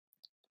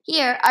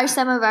Here are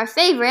some of our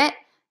favorite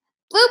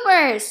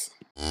bloopers.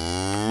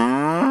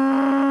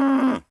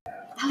 That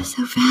was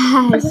so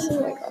fast.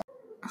 Oh,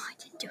 I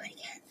didn't do it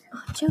again.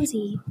 Oh,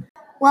 Josie.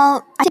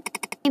 Well, I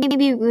think maybe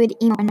we would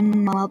email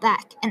Noel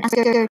back and ask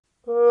her.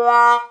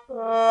 Are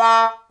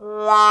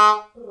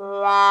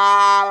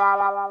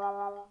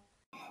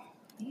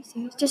you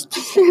serious? Just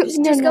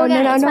go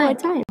again. No,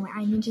 it's fine.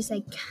 I mean, just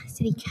like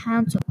city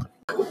council.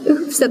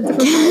 Oops,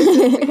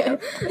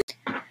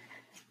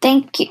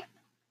 Thank you.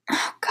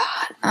 Oh,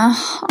 God.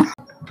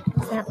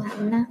 Is that loud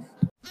enough?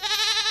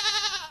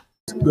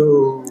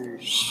 Go.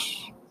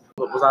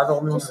 Was I the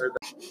only one who heard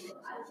that?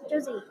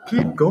 Josie.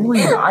 Keep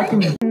going. I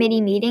can.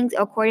 Committee meetings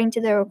according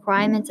to the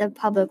requirements of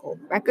public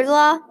record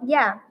law?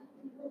 Yeah.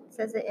 It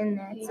says it in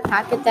there. It's a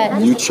packet that.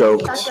 You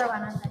choked.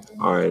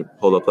 Alright,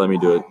 hold up. Let me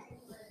do it.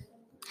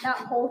 That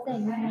whole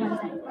thing.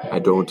 I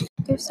don't.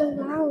 They're so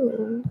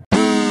loud.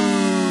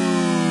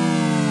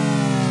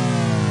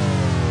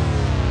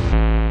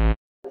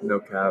 No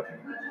cap.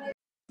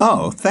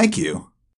 Oh, thank you.